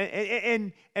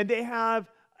 and they have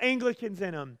Anglicans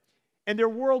in them. And they're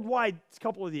worldwide, a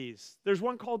couple of these. There's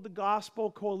one called the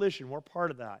Gospel Coalition. We're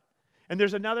part of that. And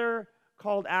there's another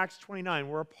called Acts 29.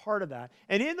 We're a part of that.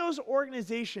 And in those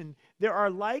organizations, there are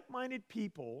like-minded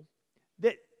people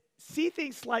that see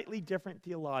things slightly different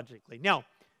theologically. Now,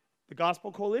 the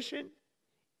Gospel Coalition,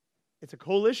 it's a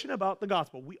coalition about the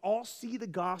gospel. We all see the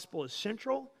gospel as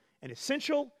central and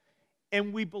essential,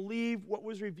 and we believe what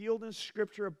was revealed in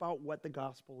Scripture about what the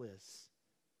gospel is.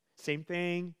 Same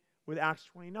thing with Acts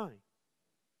 29.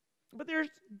 But there's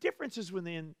differences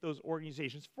within those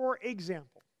organizations. For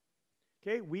example,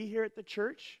 okay, we here at the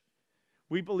church,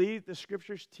 we believe the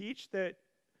Scriptures teach that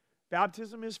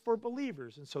baptism is for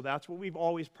believers. And so that's what we've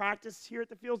always practiced here at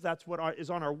the Fields. That's what is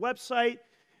on our website.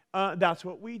 That's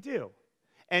what we do.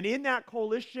 And in that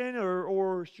coalition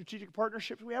or strategic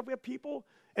partnerships we have people,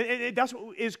 and that's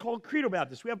what is called Credo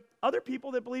Baptists. We have other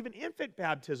people that believe in infant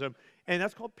baptism, and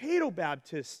that's called Paedo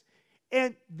Baptists.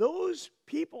 And those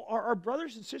people are our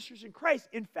brothers and sisters in Christ.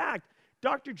 In fact,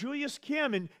 Dr. Julius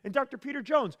Kim and Dr. Peter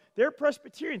Jones, they're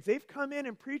Presbyterians. They've come in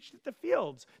and preached at the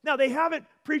Fields. Now, they haven't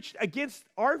preached against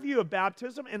our view of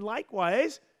baptism, and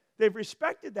likewise, they've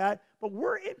respected that, but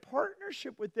we're in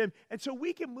partnership with them, and so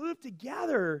we can move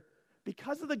together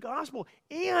because of the gospel.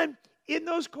 And in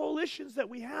those coalitions that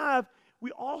we have,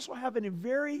 we also have a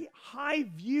very high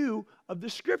view of the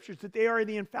Scriptures, that they are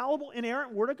the infallible,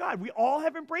 inerrant Word of God. We all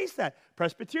have embraced that.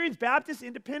 Presbyterians, Baptists,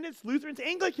 Independents, Lutherans,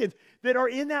 Anglicans that are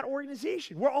in that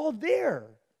organization. We're all there.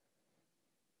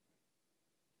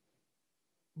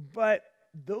 But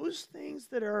those things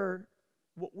that are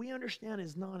what we understand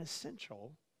is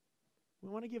non-essential, we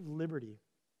want to give liberty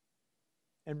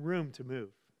and room to move.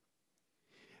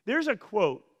 There's a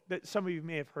quote that some of you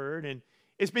may have heard, and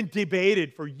it's been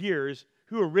debated for years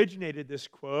who originated this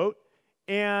quote.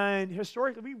 And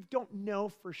historically, we don't know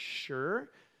for sure.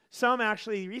 Some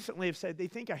actually recently have said they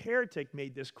think a heretic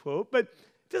made this quote, but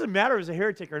it doesn't matter if it's a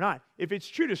heretic or not. If it's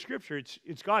true to Scripture,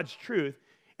 it's God's truth.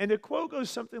 And the quote goes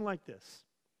something like this: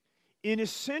 in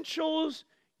essentials,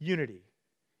 unity.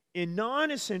 In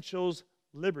non-essentials,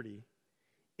 liberty.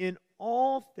 In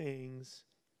all things,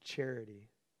 charity.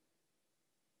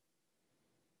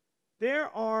 There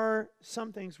are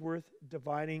some things worth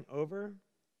dividing over.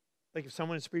 Like if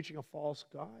someone is preaching a false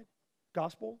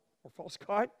gospel or false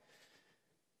God,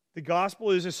 the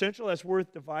gospel is essential, that's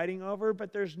worth dividing over,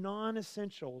 but there's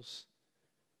non-essentials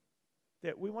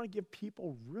that we want to give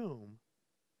people room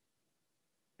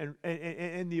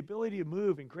and the ability to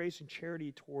move in grace and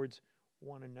charity towards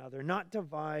one another, not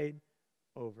divide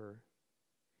over.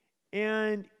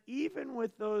 And even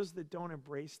with those that don't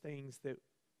embrace things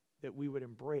that we would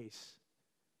embrace,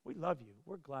 we love you.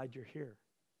 We're glad you're here.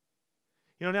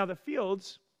 You know, now the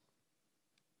Fields,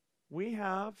 we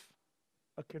have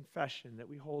a confession that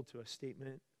we hold to, a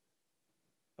statement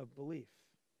of belief.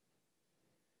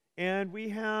 And we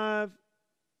have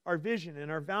our vision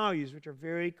and our values, which are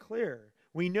very clear.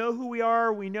 We know who we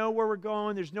are. We know where we're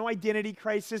going. There's no identity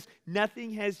crisis.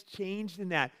 Nothing has changed in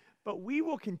that. But we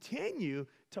will continue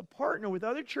to partner with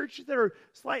other churches that are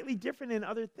slightly different in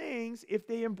other things if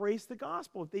they embrace the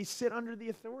gospel, if they sit under the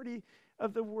authority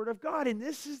of the Word of God. And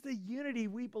this is the unity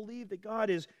we believe that God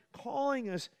is calling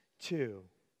us to.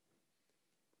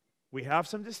 We have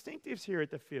some distinctives here at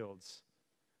the Fields.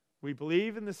 We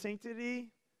believe in the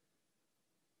sanctity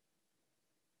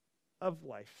of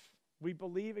life. We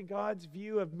believe in God's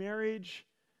view of marriage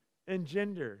and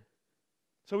gender.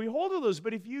 So we hold to those,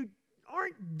 but if you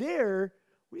aren't there,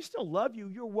 we still love you.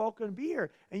 You're welcome to be here.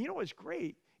 And you know what's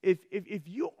great? If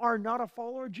you are not a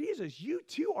follower of Jesus, you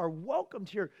too are welcomed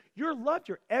here. You're loved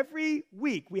here. Every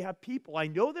week we have people, I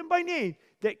know them by name,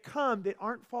 that come that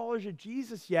aren't followers of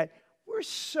Jesus yet. We're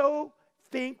so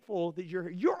thankful that you're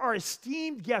here. You're our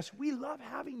esteemed guest. We love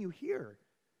having you here.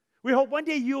 We hope one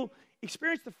day you'll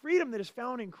experience the freedom that is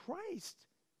found in Christ.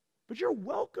 But you're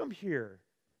welcome here.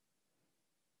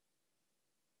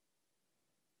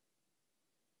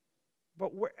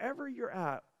 But wherever you're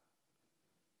at,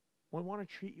 we want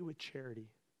to treat you with charity.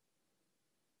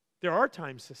 There are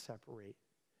times to separate,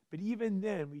 but even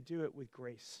then we do it with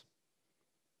grace.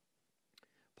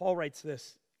 Paul writes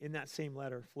this in that same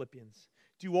letter, Philippians: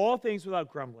 do all things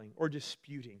without grumbling or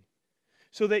disputing,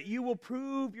 so that you will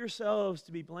prove yourselves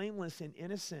to be blameless and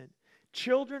innocent,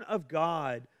 children of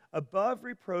God, above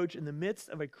reproach in the midst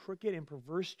of a crooked and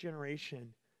perverse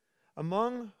generation,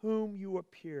 among whom you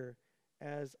appear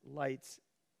as lights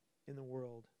in the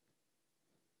world.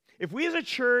 If we as a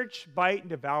church bite and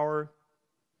devour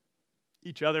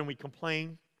each other and we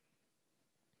complain,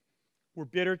 we're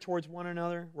bitter towards one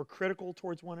another, we're critical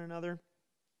towards one another,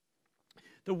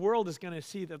 the world is going to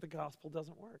see that the gospel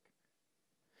doesn't work.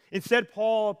 Instead,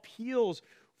 Paul appeals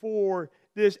for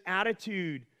this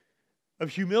attitude of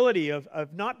humility,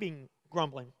 of not being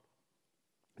grumbling,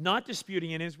 not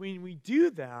disputing. And as when we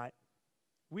do that,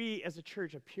 we as a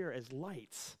church appear as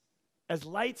lights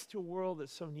to a world that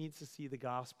so needs to see the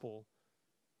gospel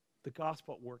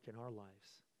at work in our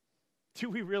lives. Do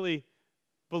we really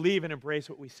believe and embrace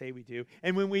what we say we do?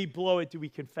 And when we blow it, do we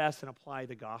confess and apply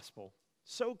the gospel?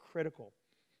 So critical.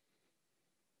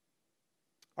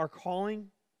 Our calling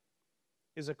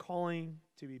is a calling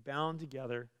to be bound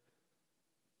together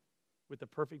with the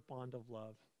perfect bond of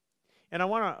love. And I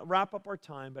want to wrap up our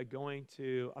time by going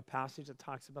to a passage that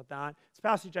talks about that. It's a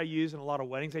passage I use in a lot of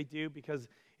weddings I do because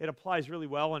it applies really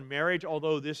well in marriage,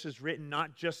 although this is written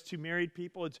not just to married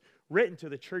people, it's written to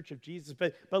the church of Jesus.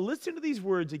 But listen to these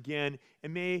words again,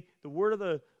 and may the word of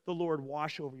the Lord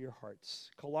wash over your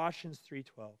hearts. Colossians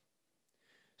 3:12.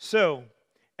 So,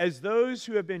 as those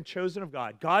who have been chosen of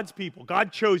God, God's people,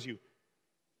 God chose you,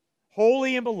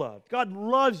 holy and beloved, God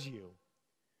loves you,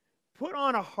 put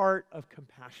on a heart of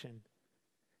compassion,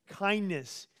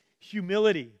 kindness,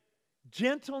 humility,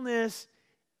 gentleness,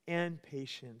 and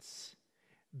patience,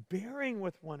 bearing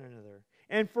with one another,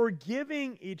 and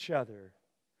forgiving each other.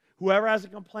 Whoever has a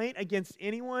complaint against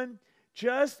anyone,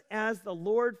 just as the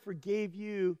Lord forgave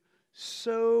you,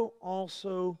 so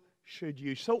also should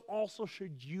you. So also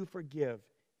should you forgive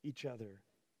each other.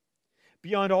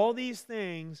 Beyond all these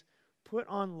things, put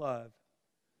on love,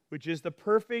 which is the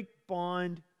perfect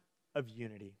bond of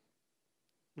unity.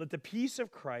 Let the peace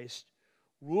of Christ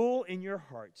rule in your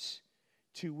hearts.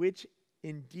 to which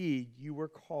indeed you were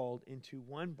called into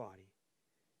one body,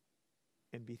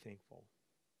 and be thankful.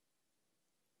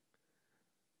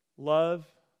 Love,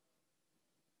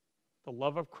 the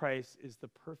love of Christ is the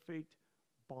perfect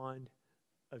bond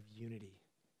of unity.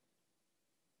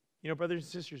 You know, brothers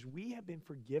and sisters, we have been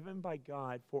forgiven by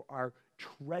God for our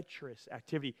treacherous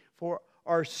activity, for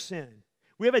our sin.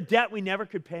 We have a debt we never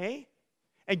could pay,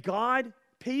 and God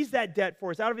pays that debt for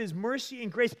us out of His mercy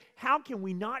and grace. How can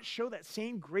we not show that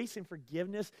same grace and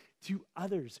forgiveness to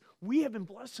others? We have been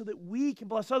blessed so that we can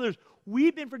bless others.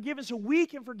 We've been forgiven so we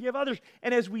can forgive others.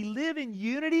 And as we live in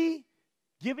unity,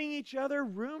 giving each other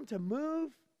room to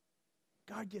move,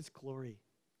 God gets glory.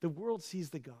 The world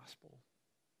sees the gospel.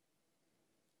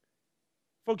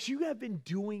 Folks, you have been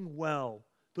doing well.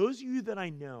 Those of you that I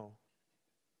know,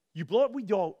 you blow it, we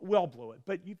all blow it,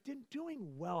 but you've been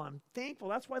doing well. I'm thankful.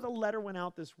 That's why the letter went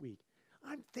out this week.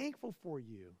 I'm thankful for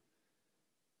you.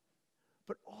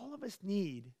 But all of us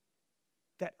need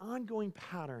that ongoing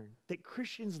pattern that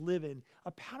Christians live in,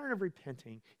 a pattern of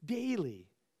repenting daily.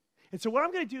 And so what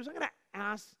I'm going to do is I'm going to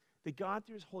ask that God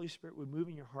through His Holy Spirit would move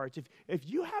in your hearts. If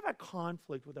you have a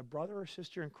conflict with a brother or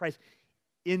sister in Christ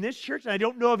in this church, and I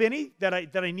don't know of any that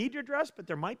I need to address, but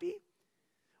there might be,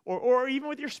 or even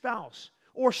with your spouse,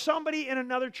 or somebody in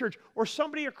another church, or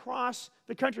somebody across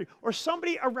the country, or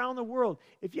somebody around the world.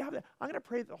 If you have that, I'm going to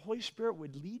pray that the Holy Spirit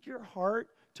would lead your heart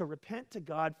to repent to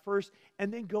God first,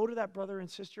 and then go to that brother and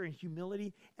sister in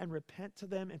humility and repent to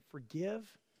them and forgive.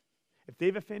 If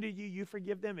they've offended you, you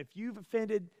forgive them. If you've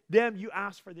offended them, you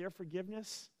ask for their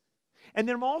forgiveness. And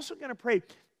then I'm also going to pray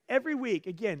every week.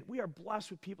 Again, we are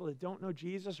blessed with people that don't know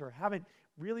Jesus or haven't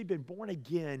really been born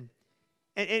again.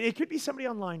 And it could be somebody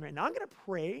online right now. I'm going to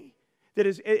pray that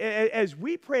as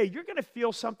we pray, you're going to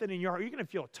feel something in your heart. You're going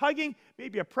to feel a tugging,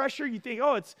 maybe a pressure. You think,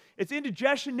 oh, it's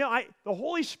indigestion. No, the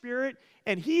Holy Spirit,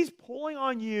 and He's pulling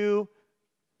on you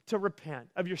to repent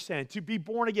of your sin, to be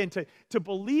born again, to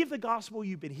believe the gospel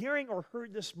you've been hearing or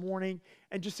heard this morning,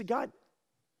 and just say, God,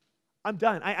 I'm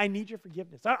done. I need your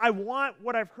forgiveness. I want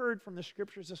what I've heard from the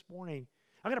Scriptures this morning.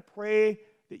 I'm going to pray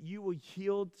that you will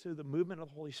yield to the movement of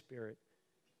the Holy Spirit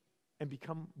and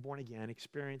become born again,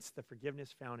 experience the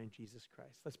forgiveness found in Jesus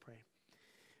Christ. Let's pray.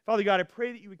 Father God, I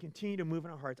pray that you would continue to move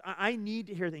in our hearts. I need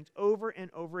to hear things over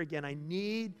and over again. I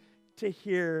need to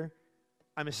hear,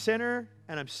 I'm a sinner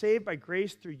and I'm saved by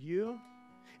grace through you.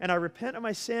 And I repent of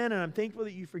my sin, and I'm thankful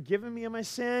that you've forgiven me of my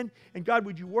sin. And God,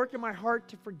 would you work in my heart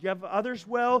to forgive others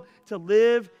well, to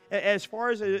live as far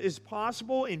as is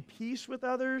possible in peace with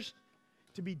others,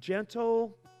 to be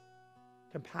gentle,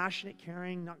 compassionate,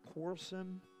 caring, not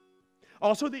quarrelsome.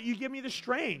 Also, that you give me the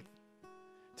strength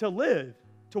to live,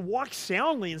 to walk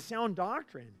soundly in sound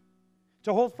doctrine,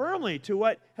 to hold firmly to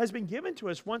what has been given to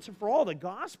us once and for all, the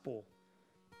gospel.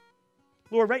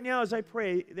 Lord, right now as I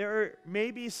pray, there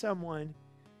may be someone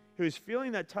who's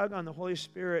feeling that tug on the Holy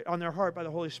Spirit, on their heart by the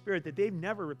Holy Spirit, that they've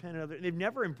never repented of it, they've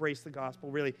never embraced the gospel,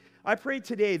 really. I pray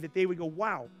today that they would go,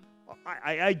 wow,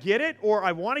 I get it, or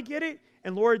I want to get it,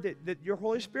 and Lord, that your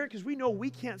Holy Spirit, because we know we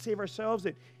can't save ourselves,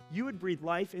 that you would breathe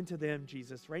life into them,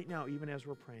 Jesus, right now, even as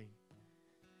we're praying.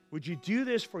 Would you do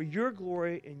this for your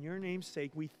glory and your name's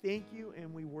sake? We thank you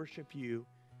and we worship you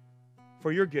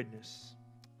for your goodness.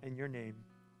 In your name,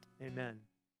 amen.